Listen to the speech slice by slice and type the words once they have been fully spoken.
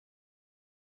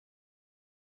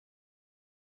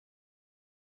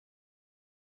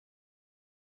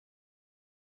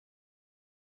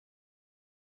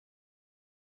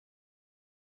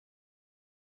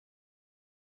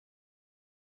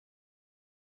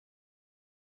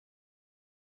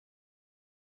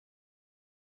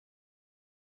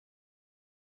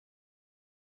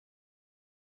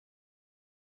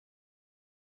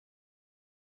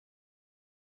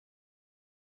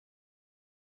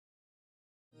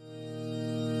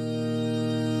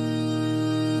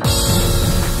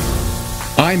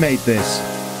I made this.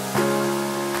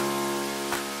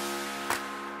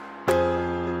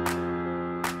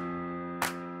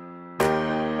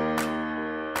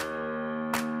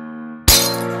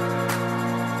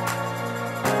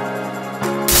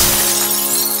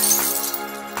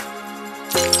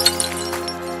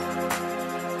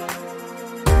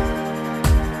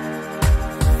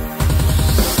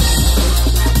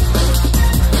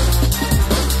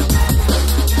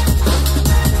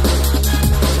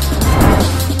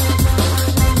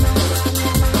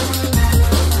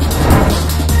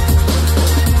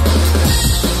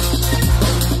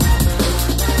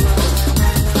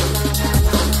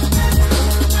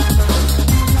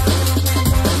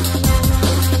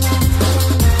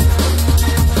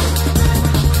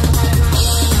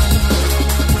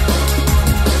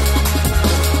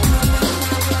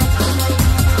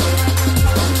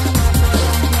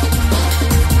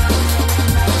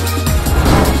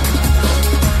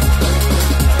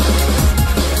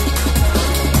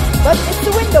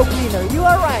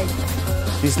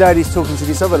 This lady's talking to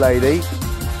this other lady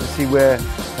to see where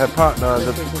her partner,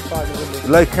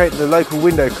 the local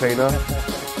window cleaner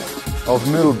of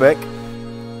Mühlbeck.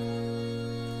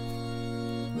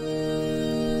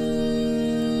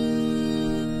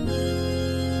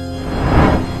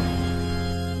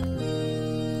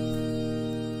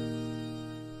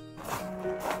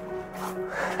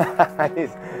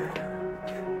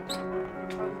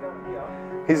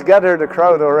 He's gathered a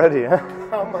crowd already, huh?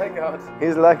 Oh my God.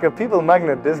 He's like a people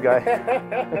magnet, this guy.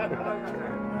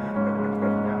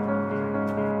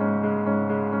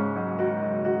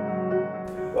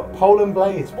 Polzn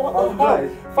Bladz. What the hell?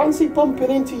 Fancy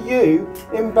bumping into you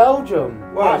in Belgium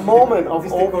at Moerman, of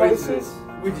all places.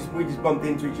 We just bumped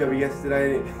into each other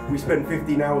yesterday and we spent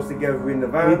 15 hours together in the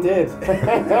van. We did.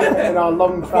 In our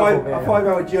long travel here. A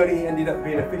 5-hour journey ended up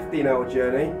being a 15-hour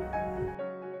journey.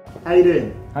 How you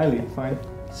doing? Hi Lee, fine.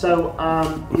 So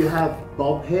you have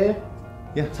Bob here.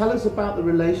 Yeah. Tell us about the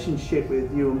relationship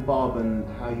with you and Bob and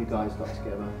how you guys got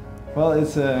together. Well,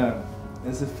 it's a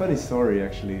funny story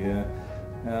actually.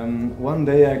 One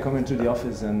day I come into the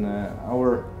office and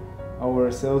our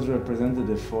sales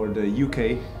representative for the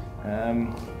UK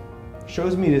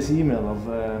shows me this email of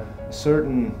a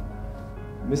certain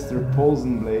Mr.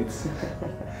 Polzn Bladz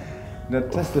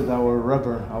that tested our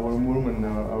rubber, our Moerman,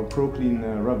 our Pro-Clean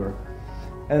rubber,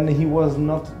 and he was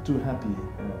not too happy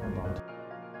about it.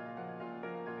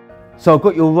 So I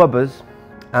got your rubbers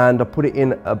and I put it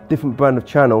in a different brand of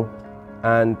channel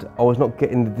and I was not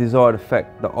getting the desired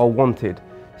effect that I wanted.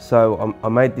 So I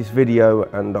made this video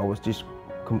and I was just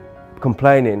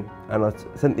complaining, and I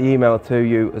sent the email to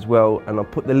you as well, and I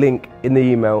put the link in the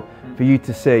email for you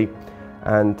to see,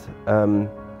 and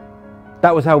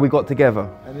that was how we got together.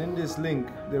 And in this link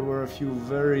there were a few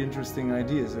very interesting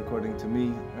ideas according to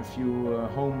me, a few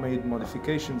homemade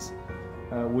modifications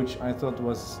which I thought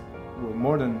were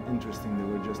more than interesting, they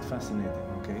were just fascinating,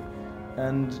 okay?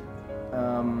 And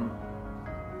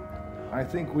I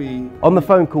think on the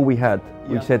phone call we had,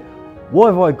 we said, why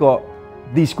have I got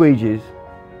these squeegees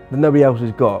that nobody else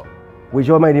has got, which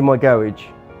I made in my garage?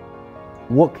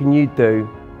 What can you do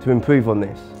to improve on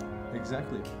this?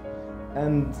 Exactly.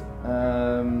 And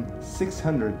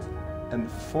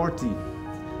 640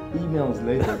 emails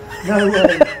later. No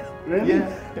way. Really? Yeah.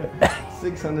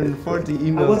 640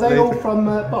 emails were they later. all from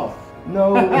Bob?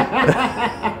 No.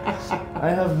 I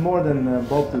have more than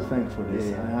Bob to thank for this.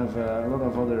 Yeah. I have a lot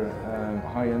of other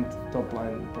high-end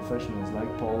top-line professionals like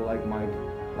Paul, like Mike,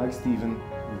 like Steven,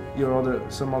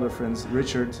 some other friends,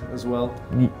 Richard as well.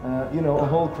 You know, a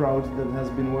whole crowd that has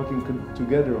been working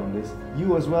together on this.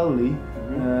 You as well, Lee,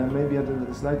 maybe at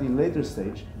a slightly later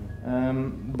stage.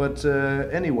 But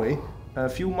anyway, a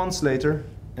few months later,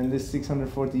 and this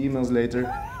 640 emails later,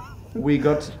 we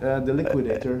got the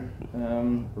Liquidator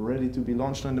ready to be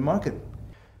launched on the market.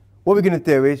 What we're going to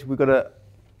do is we've got a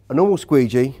normal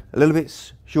squeegee, a little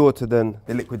bit shorter than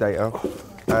the Liquidator,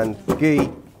 and Guy,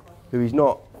 who is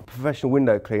not a professional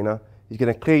window cleaner, is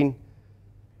going to clean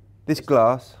this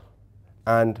glass,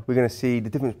 and we're going to see the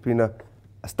difference between a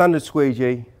standard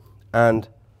squeegee and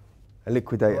a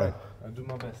Liquidator. Right. I'll do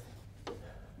my best.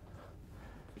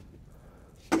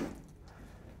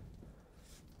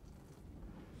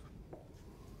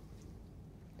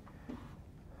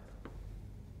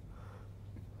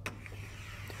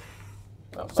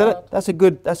 So that's a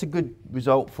good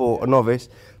result for a novice,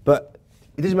 but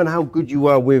it doesn't matter how good you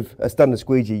are with a standard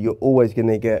squeegee, you're always going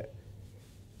to get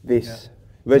this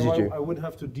residue. So I would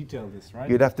have to detail this, right?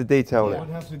 You'd have to detail it. I would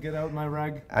have to get out my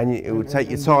rag. And it would take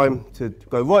your time to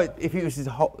go, right, if it was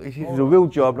a real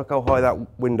job, look how high that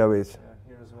window is. Yeah,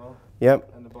 here as well.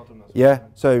 Yep. And the bottom as well. Yeah,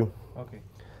 so okay.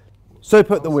 So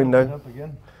put the window. Up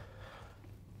again.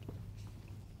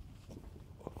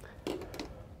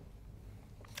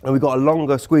 And we've got a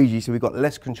longer squeegee, so we've got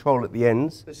less control at the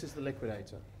ends. This is the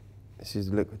Liquidator. This is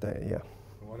the Liquidator, yeah.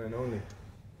 The one and only.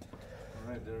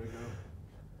 All right, there we go.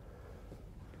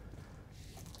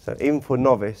 So even for a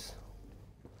novice,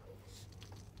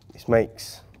 this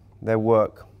makes their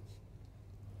work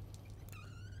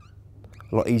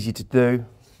a lot easier to do,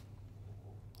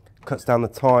 cuts down the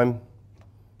time.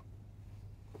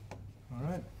 All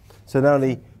right. So now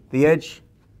the edge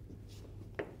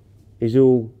is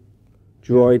all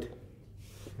dried.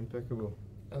 Impeccable.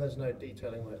 And there's no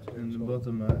detailing work to do. And the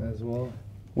bottom as well.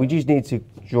 We just need to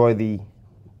dry the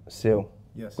seal.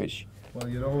 Yes. Which, well,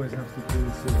 you'd always have to clean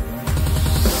the silk, right?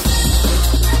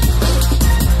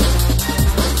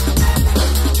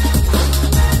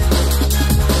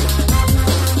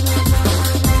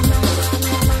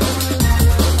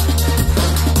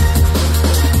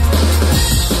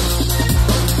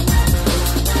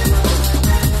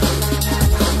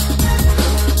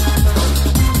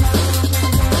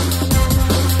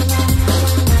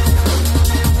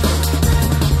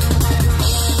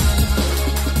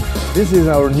 This is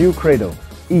our new cradle,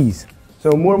 Ease.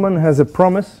 So Moerman has a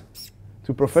promise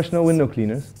to professional window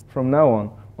cleaners. From now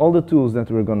on, all the tools that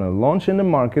we're going to launch in the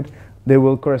market, they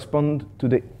will correspond to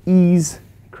the Ease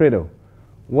cradle.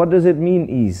 What does it mean,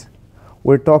 Ease?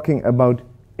 We're talking about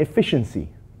efficiency,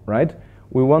 right?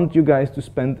 We want you guys to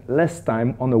spend less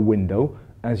time on a window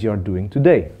as you're doing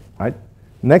today, right?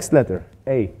 Next letter,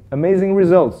 A, amazing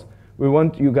results. We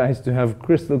want you guys to have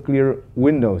crystal clear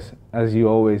windows as you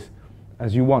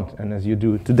want and as you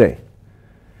do today.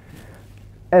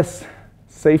 S,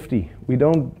 safety. We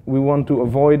want to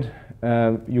avoid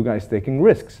you guys taking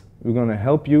risks. We're going to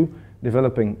help you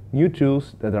developing new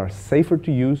tools that are safer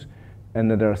to use and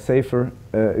that are safer,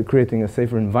 creating a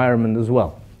safer environment as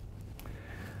well.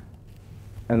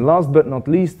 And last but not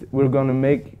least, we're going to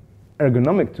make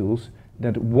ergonomic tools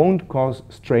that won't cause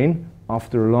strain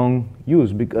after long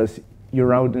use, because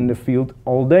you're out in the field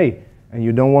all day and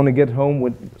you don't want to get home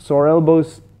with sore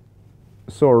elbows,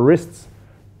 sore wrists,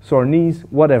 sore knees,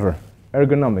 whatever.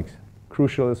 Ergonomics,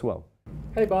 crucial as well.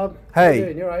 Hey Bob. hey, How you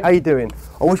doing? You all right? how you doing?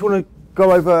 I just want to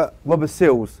go over rubber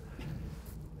seals.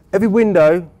 Every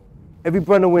window, every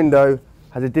brand of window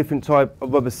has a different type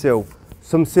of rubber seal.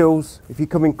 Some seals, if you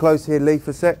come in close here, Lee,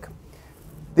 for a sec.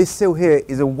 This seal here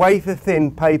is a wafer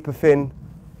thin, paper thin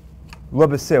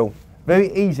rubber seal.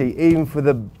 Very easy, even for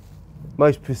the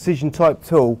most precision type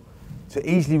tool, to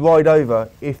easily ride over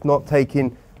if not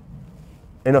taking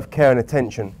enough care and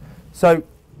attention. So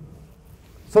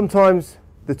sometimes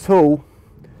the tool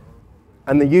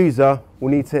and the user will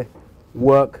need to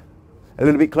work a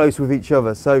little bit closer with each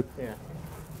other. So Yeah.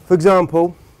 for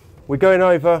example, we're going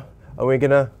over and we're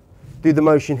going to do the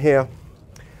motion here.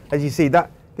 As you see,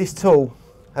 that this tool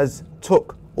has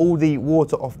took all the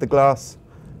water off the glass,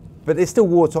 but there's still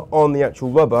water on the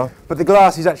actual rubber, but the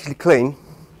glass is actually clean,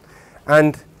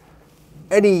 and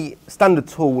any standard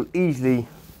tool will easily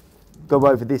go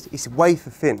over this. It's wafer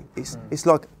thin. It's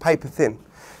like paper thin.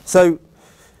 So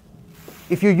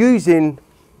if you're using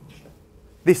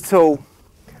this tool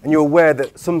and you're aware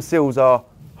that some seals are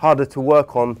harder to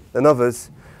work on than others,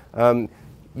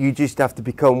 you just have to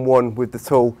become one with the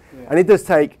tool. Yeah. And it does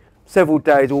take several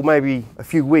days or maybe a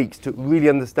few weeks to really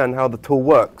understand how the tool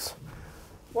works.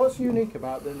 What's unique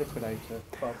about the Liquidator,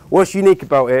 Bob? What's unique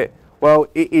about it? Well,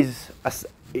 it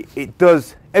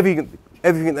does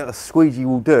everything that a squeegee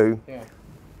will do, Yeah.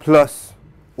 plus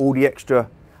all the extra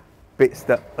bits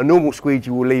that a normal squeegee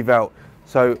will leave out.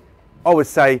 So I would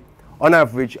say, on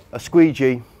average,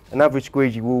 an average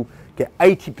squeegee will get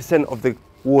 80% of the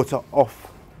water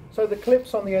off. So the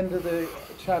clips on the end of the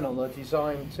channel are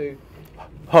designed to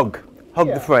Hug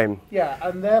Yeah. the frame. Yeah,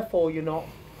 and therefore you're not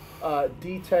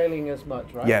detailing as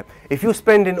much, right? Yeah. If you're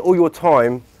spending all your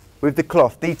time with the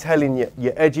cloth detailing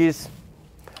your edges,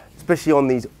 especially on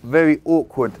these very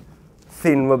awkward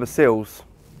thin rubber seals,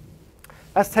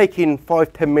 that's taking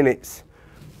 5–10 minutes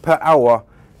per hour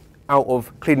out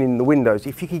of cleaning the windows.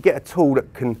 If you could get a tool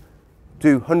that can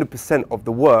do 100% of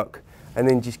the work and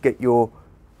then just get your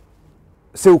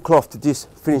seal cloth to just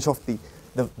finish off the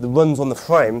runs on the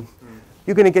frame,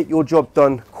 you're going to get your job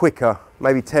done quicker,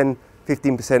 maybe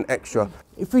 10–15% extra.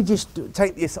 If we just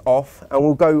take this off and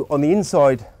we'll go on the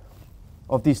inside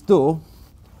of this door,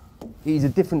 it is a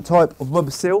different type of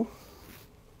rubber seal.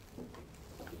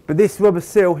 But this rubber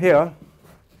seal here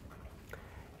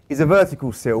is a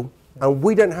vertical seal, and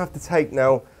we don't have to take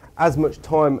now as much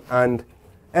time and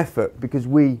effort, because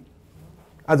we,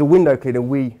 as a window cleaner,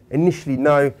 we initially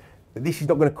know that this is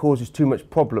not going to cause us too much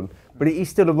problem, but it is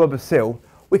still a rubber seal.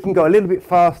 we can go a little bit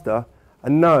faster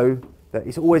and know that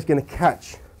it's always going to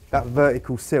catch that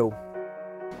vertical sill.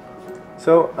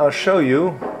 So I'll show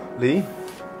you, Lee,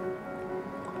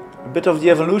 a bit of the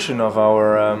evolution of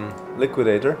our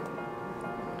liquidator.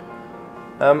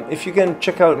 If you can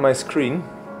check out my screen,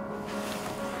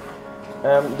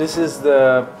 this is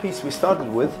the piece we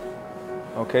started with,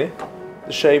 okay?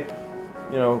 The shape,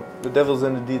 you know, the devil's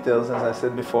in the details, as I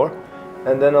said before.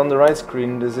 And then on the right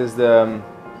screen, this is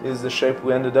the shape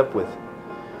we ended up with.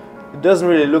 It doesn't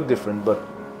really look different, but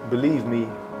believe me,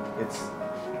 it's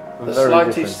the very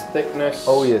slightest different. thickness.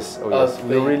 Oh yes,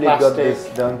 we really got this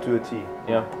down to a T.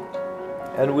 Yeah,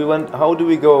 and we went. How do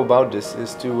we go about this?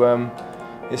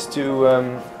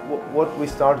 What we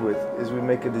start with is we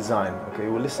make a design. Okay,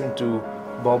 we listen to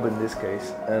Bob in this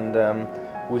case, and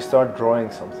we start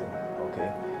drawing something. Okay,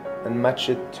 and match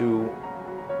it to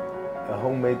a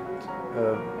homemade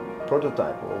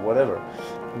prototype or whatever.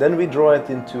 Then we draw it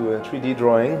into a 3D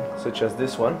drawing, such as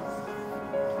this one,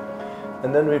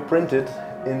 and then we print it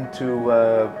into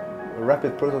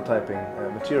rapid prototyping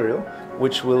material,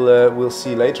 which we'll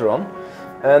see later on,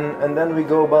 and then we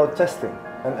go about testing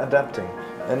and adapting.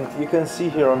 And you can see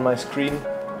here on my screen,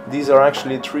 these are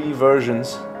actually 3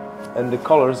 versions, and the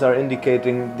colors are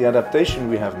indicating the adaptation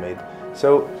we have made.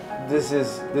 So this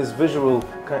visual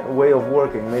kind of way of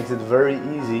working makes it very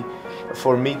easy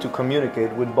for me to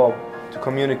communicate with Bob, to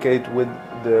communicate with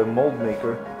the mold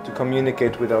maker, to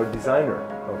communicate with our designer.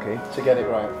 Okay. To get it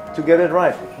right. To get it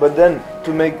right. But then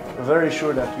to make very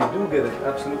sure that we do get it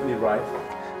absolutely right.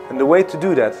 And the way to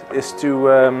do that is to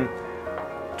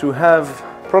have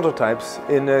prototypes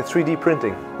in 3D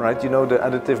printing, right? You know, the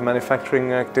additive manufacturing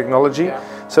technology.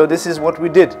 Yeah. So this is what we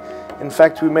did. In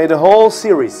fact, we made a whole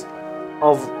series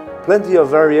of plenty of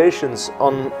variations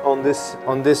on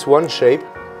this one shape.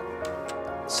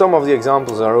 Some of the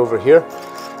examples are over here.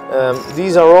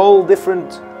 These are all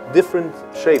different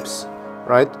shapes.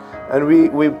 Right, and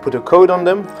we put a code on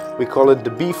them. We call it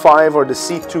the B5 or the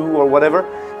C2 or whatever,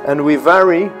 and we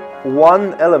vary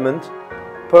one element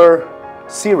per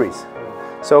series.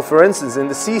 So for instance, in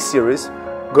the C series,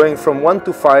 going from 1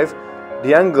 to 5,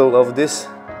 the angle of this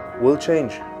will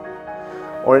change.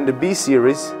 Or in the B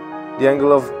series, the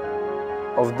angle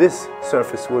of this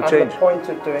surface will change. And the point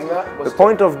of doing that was... The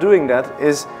point of doing that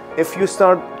is, if you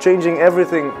start changing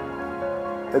everything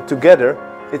together,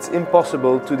 it's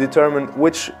impossible to determine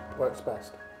which works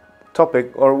best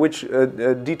topic or which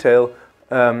detail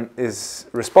is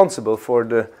responsible for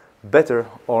the better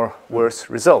or worse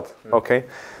result. Okay,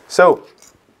 so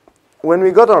when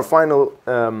we got our final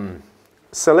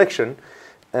selection,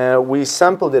 we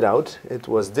sampled it out. It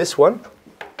was this one.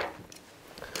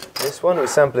 This one, we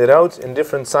sampled it out in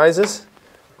different sizes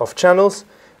of channels,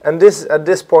 and at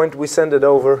this point we sent it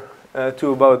over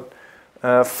to about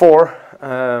 4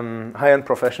 high-end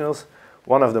professionals.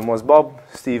 One of them was Bob,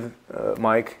 Steve,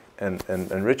 Mike, and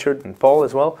Richard, and Paul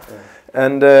as well. Yeah.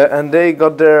 And they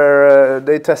got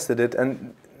they tested it,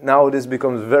 and now this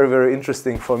becomes very, very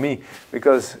interesting for me,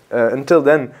 because until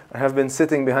then I have been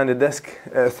sitting behind a desk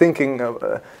thinking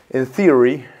in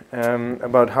theory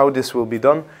about how this will be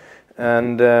done,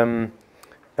 and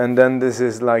then this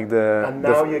is like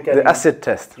the acid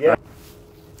test. Yeah. Right?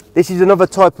 This is another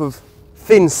type of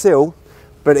thin sill,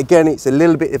 but again it's a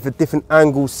little bit of a different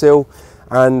angle sill,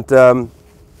 and I'm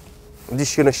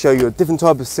just going to show you a different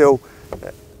type of sill.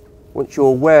 Once you're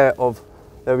aware of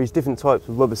there is different types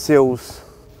of rubber seals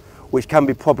which can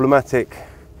be problematic.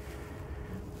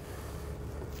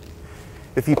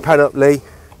 If you pan up, Lee,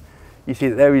 you see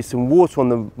that there is some water on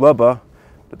the rubber,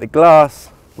 but the glass,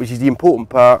 which is the important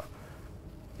part,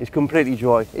 is completely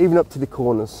dry, even up to the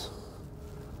corners.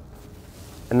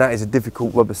 And that is a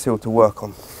difficult rubber seal to work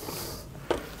on.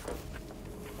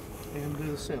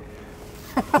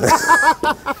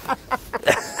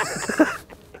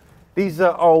 These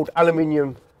are old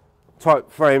aluminium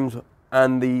type frames,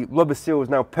 and the rubber seal has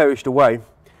now perished away,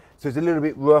 so it's a little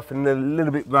bit rough and a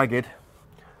little bit ragged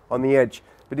on the edge,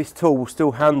 but this tool will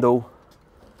still handle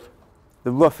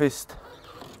the roughest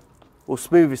or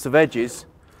smoothest of edges.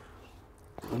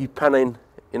 You pan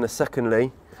in a second,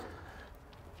 Lee.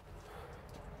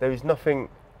 There is nothing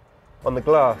on the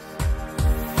glass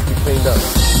to be cleaned up.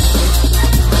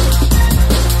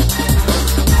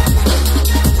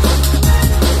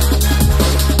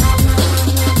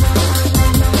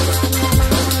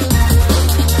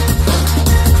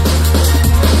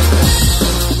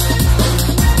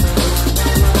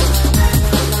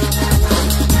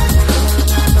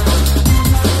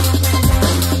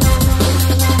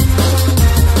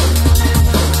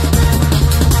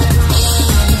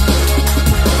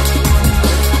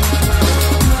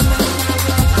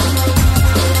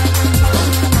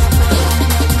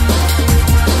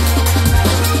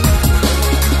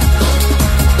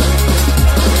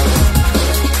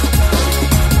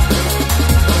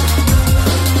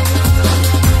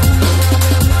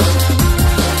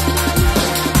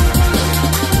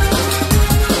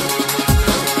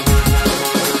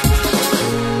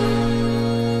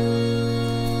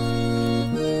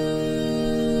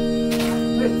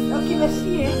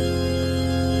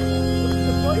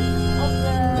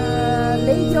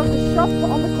 of the shop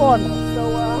on the corner, so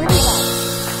have a look.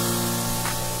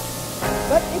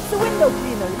 But it's a window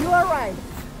cleaner, you are right.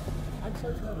 I'm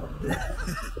so clever.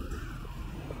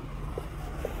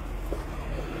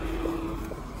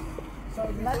 So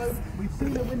we've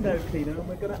seen a window cleaner and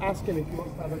we're going to ask him if he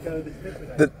wants to have a go at this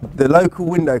liquidator. The local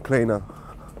window cleaner.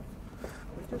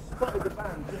 We've just spotted the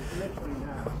van just literally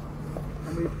now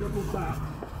and we've doubled back to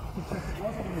check it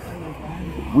wasn't in the same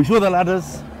van. We saw the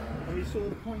ladders. And we saw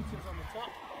the pointers on the top.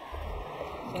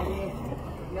 So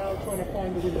we're now trying to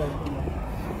find the window cleaner.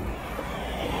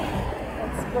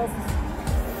 Let's go.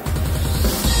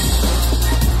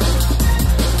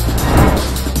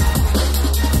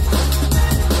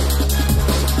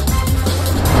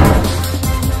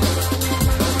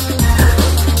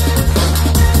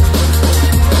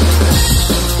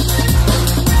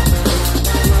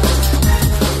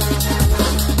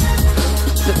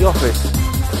 The office.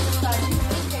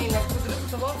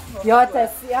 Ja,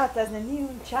 het is een nieuwe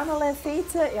channel in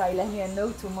feite. Ja, je ligt nu in een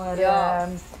auto, maar Ja.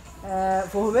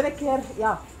 volgende keer,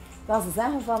 ja, dat ze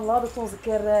zeggen van laat het ons een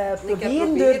keer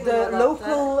proberen door proberen, de maar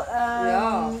local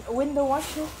ja. window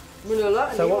washer.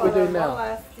 So what we do now?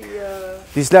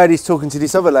 This lady's talking to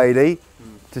this other lady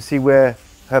to see where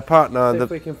her partner, See if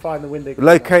we can find the window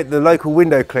cleaner. locate the local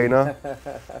window cleaner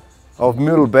of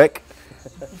Mühlbeck,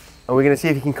 and we're going to see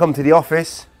if he can come to the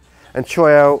office and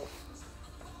try out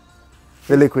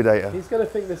the liquidator. He's going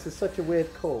to think this is such a weird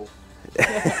call. Who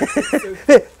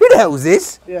the hell is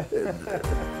this? Yeah.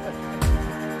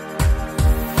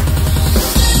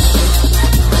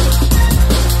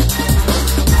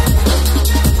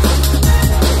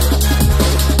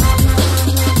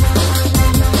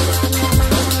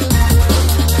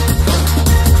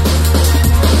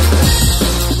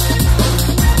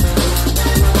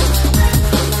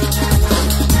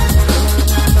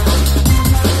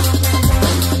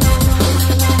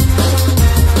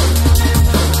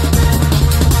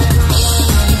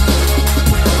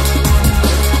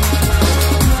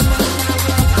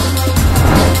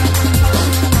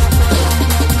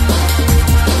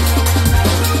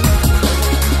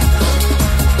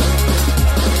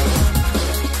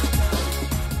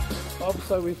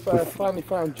 So we've finally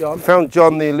found John. Found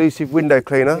John, the elusive window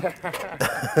cleaner.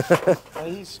 And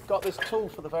he's got this tool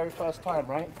for the very first time,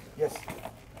 right? Yes,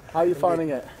 How are you finding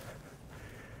it?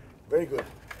 very good.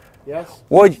 Yes?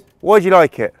 Why do you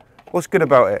like it? What's good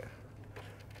about it?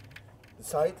 The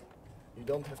side, you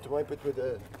don't have to wipe it with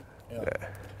a...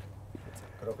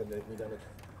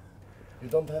 You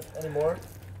don't have any more.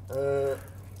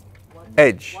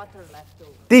 Edge.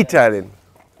 Detailing.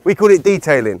 We call it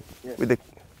detailing. Yes. With the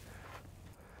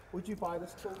Would you buy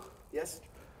this tool? Yes.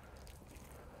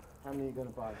 How many are you going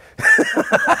to buy?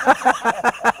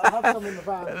 I have some in the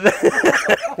van.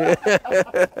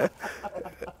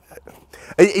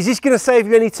 Is this going to save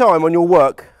you any time on your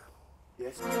work?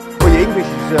 Yes. Well, your English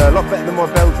is a lot better than my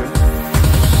Belgian.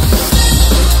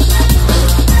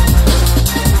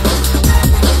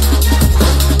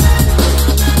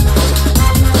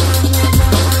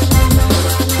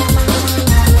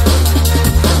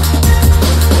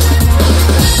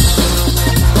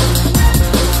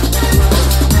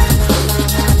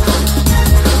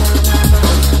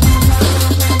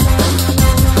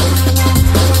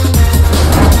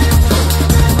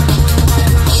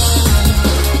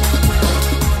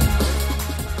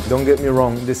 Don't get me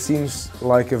wrong, this seems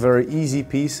like a very easy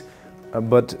piece,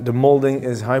 but the molding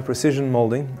is high precision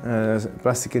molding,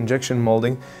 plastic injection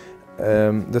molding.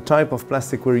 The type of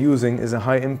plastic we're using is a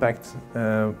high impact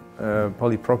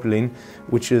polypropylene,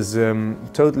 which is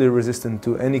totally resistant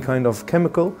to any kind of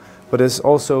chemical, but is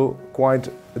also quite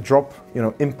drop,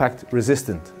 impact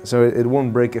resistant. So it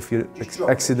won't break if you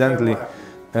accidentally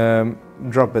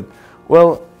drop it.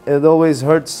 Well, it always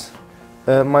hurts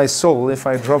my soul if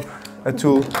I drop a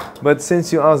tool, but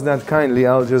since you asked that kindly,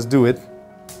 I'll just do it.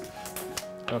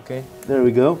 Okay, there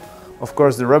we go. Of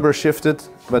course the rubber shifted,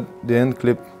 but the end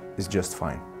clip is just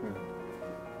fine.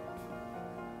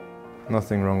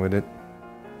 Nothing wrong with it.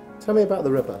 Tell me about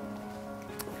the rubber.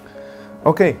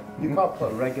 Okay. You can't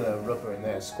put regular rubber in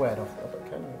there, squared off rubber,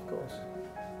 can you, of course?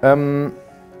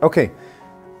 Okay.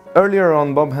 Earlier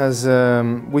on, Bob has,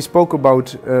 we spoke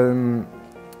about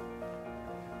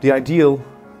the ideal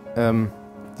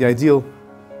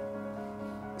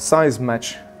size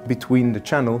match between the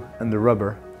channel and the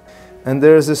rubber, and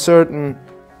there's a certain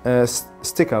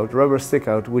rubber stick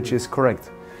out, which is correct.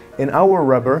 In our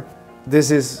rubber, this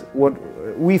is what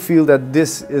we feel that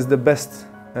this is the best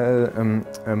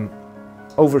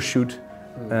overshoot.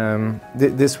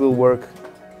 This will work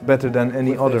better than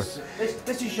any other.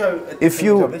 This is show. If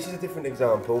you, this is a different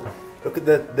example. Look at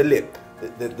the lip,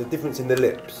 the difference in the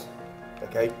lips.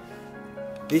 Okay,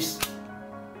 this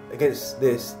against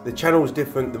this, the channel is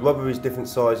different, the rubber is different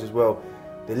size as well.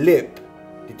 The lip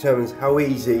determines how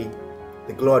easy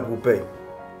the glide will be.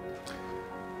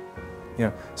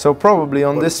 Yeah. So probably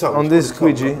on this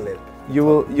squeegee,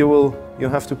 you'll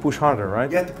have to push harder, right?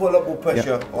 You have to put a lot more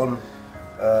pressure on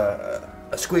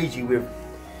a squeegee with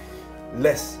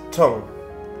less tongue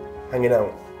hanging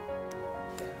out.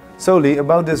 So Lee,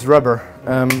 about this rubber,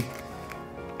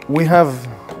 we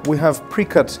have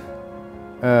pre-cut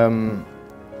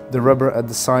the rubber at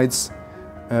the sides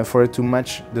for it to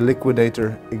match the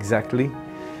liquidator exactly.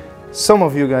 Some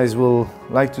of you guys will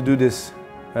like to do this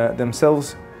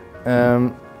themselves,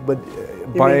 but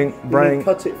buying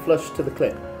cut it flush to the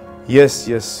clip.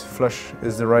 Yes, flush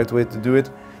is the right way to do it.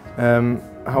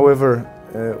 However,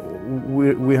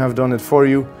 we have done it for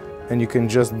you, and you can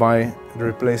just buy the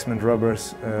replacement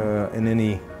rubbers in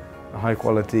any high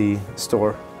quality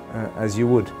store as you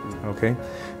would. Okay,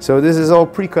 so this is all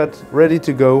pre-cut, ready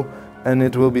to go, and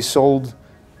it will be sold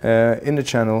in the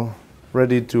channel,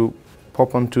 ready to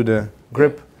pop onto the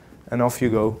grip, and off you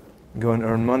go and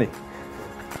earn money.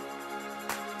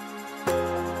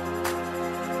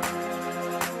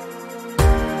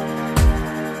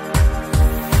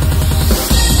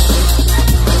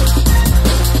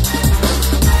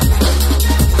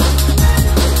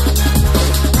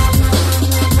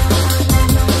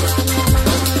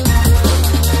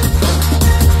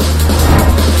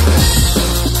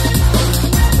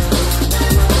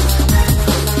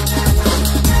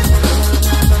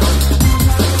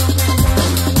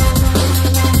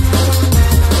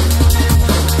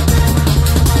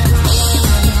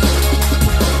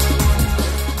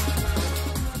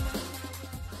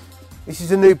 This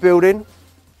is a new building,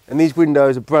 and these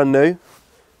windows are brand new.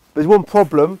 There's one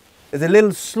problem. There's a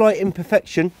little slight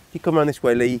imperfection. If you come around this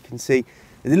way, Lee, you can see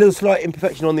there's a little slight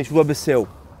imperfection on this rubber sill.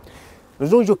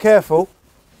 As long as you're careful,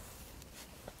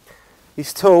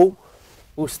 this tool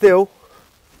will still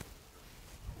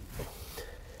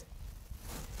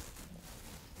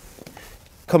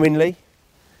come in, Lee.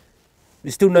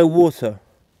 There's still no water,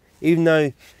 even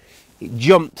though it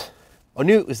jumped. I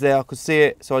knew it was there, I could see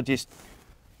it, so I just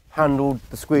handled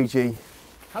the squeegee.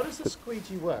 How does the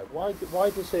squeegee work? Why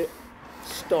does it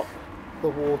stop the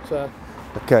water?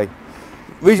 Okay,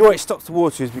 the reason why it stops the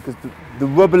water is because the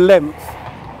rubber length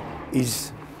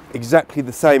is exactly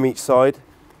the same each side,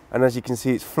 and as you can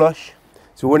see it's flush,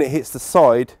 so when it hits the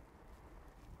side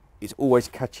it's always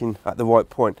catching at the right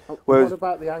point. What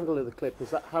about the angle of the clip?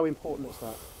 How important is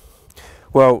that?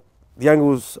 Well, the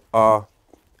angles are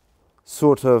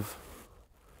sort of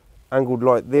angled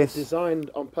like this. They're designed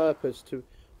on purpose to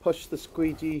push the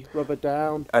squeegee rubber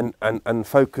down and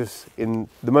focus in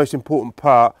the most important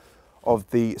part of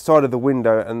the side of the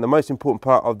window, and the most important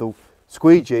part of the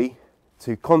squeegee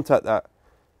to contact that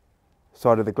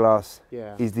side of the glass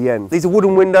is the end. These are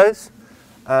wooden windows,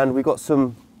 and we've got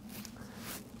some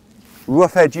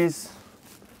rough edges,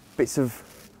 bits of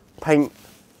paint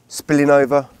spilling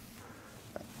over.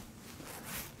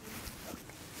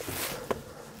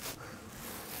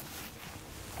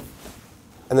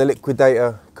 And the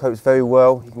Liquidator coats very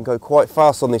well. You can go quite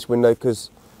fast on this window because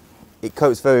it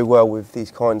coats very well with these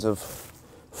kinds of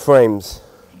frames.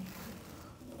 You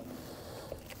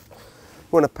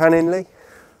want a pan in, Lee?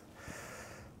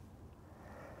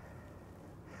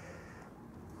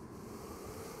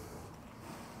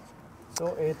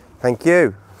 Sorted. Thank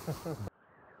you.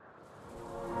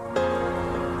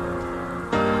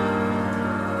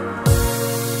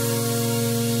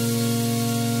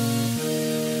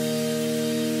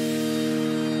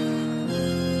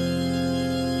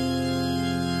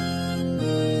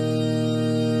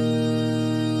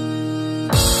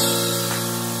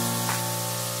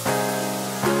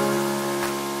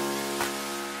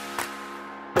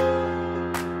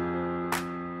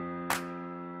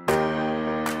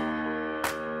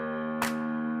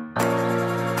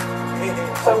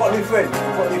 So I've got a new friend.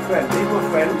 He's my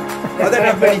friend. I don't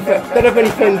have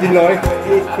many friends in life.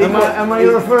 Am I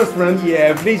your first friend?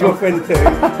 Yeah, but he's my friend too.